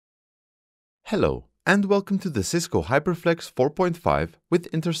Hello, and welcome to the Cisco HyperFlex 4.5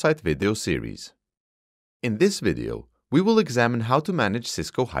 with Intersight video series. In this video, we will examine how to manage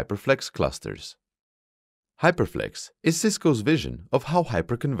Cisco HyperFlex clusters. HyperFlex is Cisco's vision of how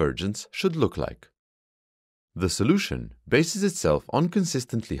hyperconvergence should look like. The solution bases itself on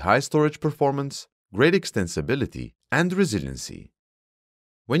consistently high storage performance, great extensibility, and resiliency.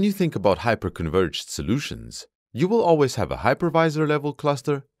 When you think about hyperconverged solutions, you will always have a hypervisor-level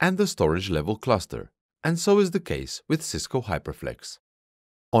cluster and a storage-level cluster, and so is the case with Cisco HyperFlex.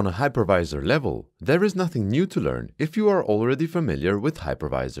 On a hypervisor level, there is nothing new to learn if you are already familiar with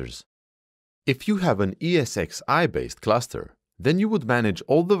hypervisors. If you have an ESXi-based cluster, then you would manage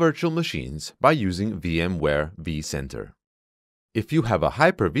all the virtual machines by using VMware vCenter. If you have a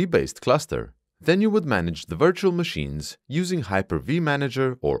Hyper-V-based cluster, then you would manage the virtual machines using Hyper-V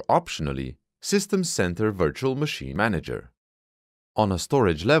Manager or, optionally, System Center Virtual Machine Manager. On a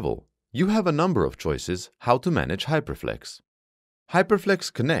storage level, you have a number of choices how to manage HyperFlex.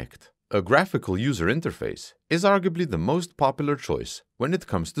 HyperFlex Connect, a graphical user interface, is arguably the most popular choice when it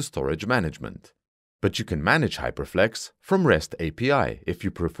comes to storage management. But you can manage HyperFlex from REST API if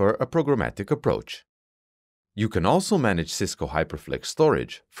you prefer a programmatic approach. You can also manage Cisco HyperFlex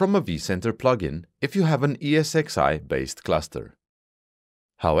storage from a vCenter plugin if you have an ESXi-based cluster.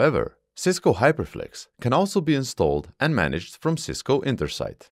 However, Cisco HyperFlex can also be installed and managed from Cisco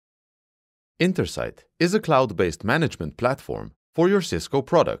Intersight. Intersight is a cloud-based management platform for your Cisco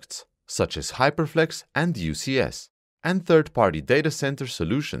products, such as HyperFlex and UCS, and third-party data center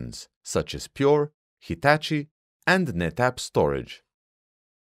solutions, such as Pure, Hitachi, and NetApp Storage.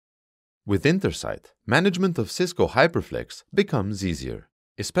 With Intersight, management of Cisco HyperFlex becomes easier,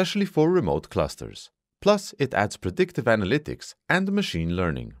 especially for remote clusters. Plus, it adds predictive analytics and machine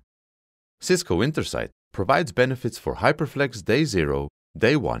learning. Cisco Intersight provides benefits for HyperFlex Day 0,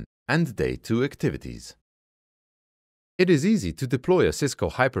 Day 1, and Day 2 activities. It is easy to deploy a Cisco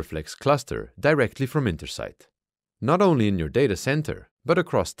HyperFlex cluster directly from Intersight, not only in your data center, but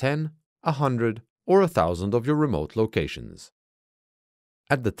across 10, 100, or 1,000 of your remote locations.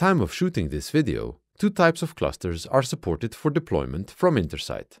 At the time of shooting this video, two types of clusters are supported for deployment from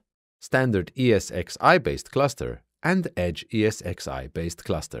Intersight: standard ESXi-based cluster and Edge ESXi-based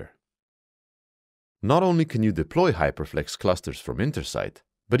cluster. Not only can you deploy HyperFlex clusters from Intersight,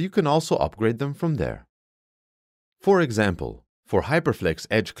 but you can also upgrade them from there. For example, for HyperFlex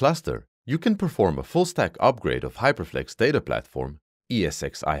Edge cluster, you can perform a full-stack upgrade of HyperFlex Data Platform,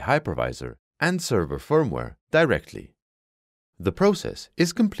 ESXi Hypervisor, and server firmware directly. The process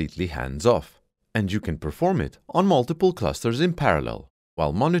is completely hands-off, and you can perform it on multiple clusters in parallel,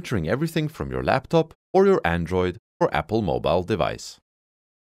 while monitoring everything from your laptop or your Android or Apple mobile device.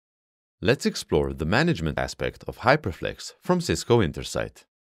 Let's explore the management aspect of HyperFlex from Cisco Intersight.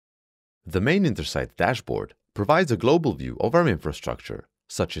 The main Intersight dashboard provides a global view of our infrastructure,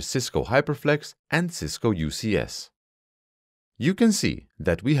 such as Cisco HyperFlex and Cisco UCS. You can see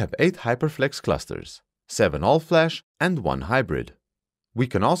that we have 8 HyperFlex clusters, 7 all-flash and 1 hybrid. We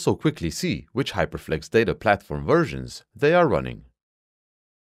can also quickly see which HyperFlex data platform versions they are running.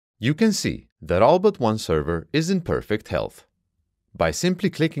 You can see that all but one server is in perfect health. By simply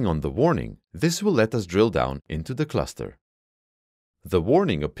clicking on the warning, this will let us drill down into the cluster. The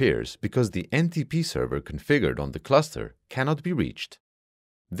warning appears because the NTP server configured on the cluster cannot be reached.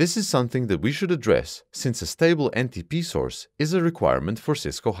 This is something that we should address since a stable NTP source is a requirement for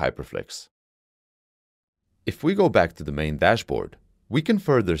Cisco HyperFlex. If we go back to the main dashboard, we can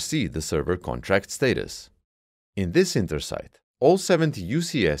further see the server contract status. In this Intersight, all 70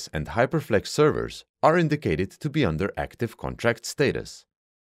 UCS and HyperFlex servers are indicated to be under active contract status.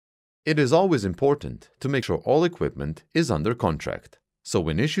 It is always important to make sure all equipment is under contract, so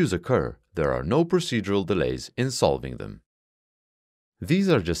when issues occur, there are no procedural delays in solving them. These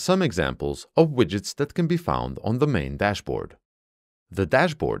are just some examples of widgets that can be found on the main dashboard. The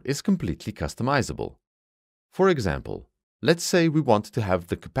dashboard is completely customizable. For example, let's say we want to have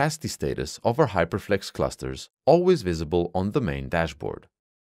the capacity status of our HyperFlex clusters always visible on the main dashboard.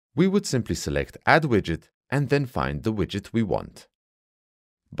 We would simply select Add Widget and then find the widget we want.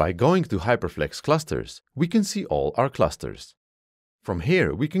 By going to HyperFlex Clusters, we can see all our clusters. From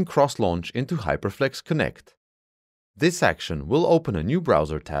here, we can cross-launch into HyperFlex Connect. This action will open a new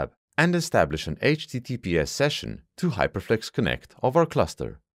browser tab and establish an HTTPS session to HyperFlex Connect of our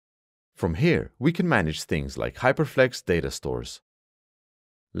cluster. From here, we can manage things like HyperFlex data stores.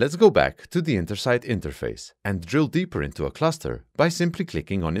 Let's go back to the Intersight interface and drill deeper into a cluster by simply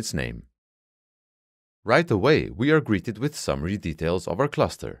clicking on its name. Right away, we are greeted with summary details of our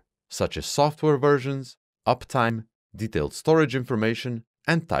cluster, such as software versions, uptime, detailed storage information,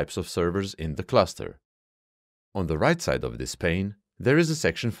 and types of servers in the cluster. On the right side of this pane, there is a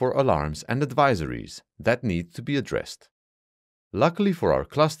section for alarms and advisories that need to be addressed. Luckily for our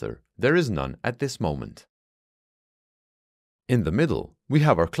cluster, there is none at this moment. In the middle, we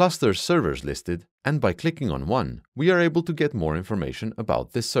have our cluster's servers listed, and by clicking on one, we are able to get more information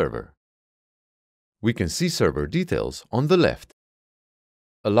about this server. We can see server details on the left,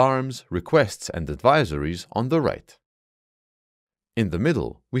 alarms, requests, and advisories on the right. In the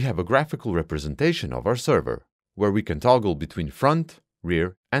middle, we have a graphical representation of our server, where we can toggle between front,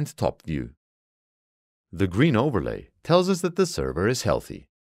 rear, and top view. The green overlay tells us that the server is healthy.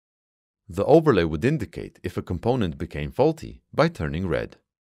 The overlay would indicate if a component became faulty by turning red.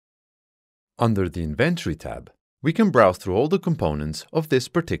 Under the Inventory tab, we can browse through all the components of this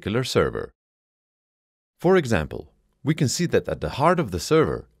particular server. For example, we can see that at the heart of the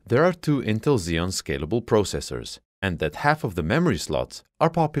server, there are two Intel Xeon Scalable processors, and that half of the memory slots are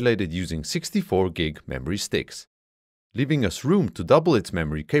populated using 64GB memory sticks, leaving us room to double its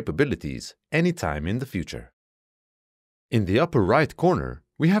memory capabilities anytime in the future. In the upper right corner,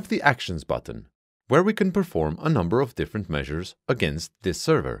 we have the Actions button, where we can perform a number of different measures against this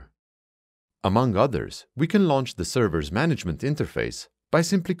server. Among others, we can launch the server's management interface by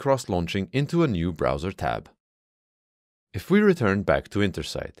simply cross-launching into a new browser tab. If we return back to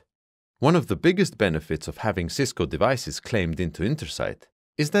Intersight, one of the biggest benefits of having Cisco devices claimed into Intersight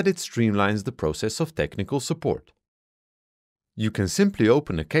is that it streamlines the process of technical support. You can simply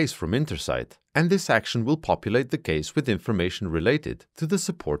open a case from Intersight, and this action will populate the case with information related to the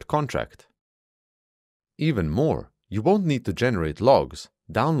support contract. Even more, you won't need to generate logs,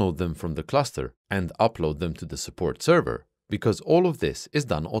 download them from the cluster, and upload them to the support server, because all of this is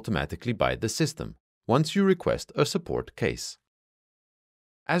done automatically by the system once you request a support case.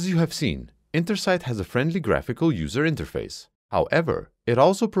 As you have seen, Intersight has a friendly graphical user interface. However, it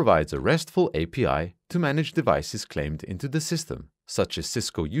also provides a RESTful API to manage devices claimed into the system, such as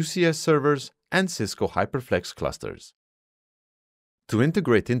Cisco UCS servers and Cisco HyperFlex clusters. To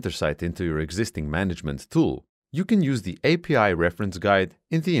integrate Intersight into your existing management tool, you can use the API reference guide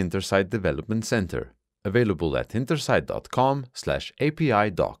in the Intersight Development Center, available at intersight.com/API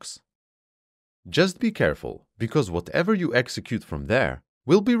docs. Just be careful, because whatever you execute from there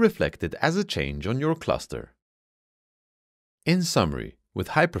will be reflected as a change on your cluster. In summary, with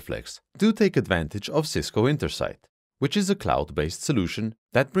HyperFlex, do take advantage of Cisco Intersight, which is a cloud-based solution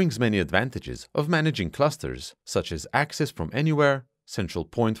that brings many advantages of managing clusters, such as access from anywhere, central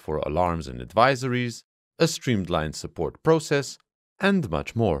point for alarms and advisories, a streamlined support process, and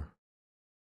much more.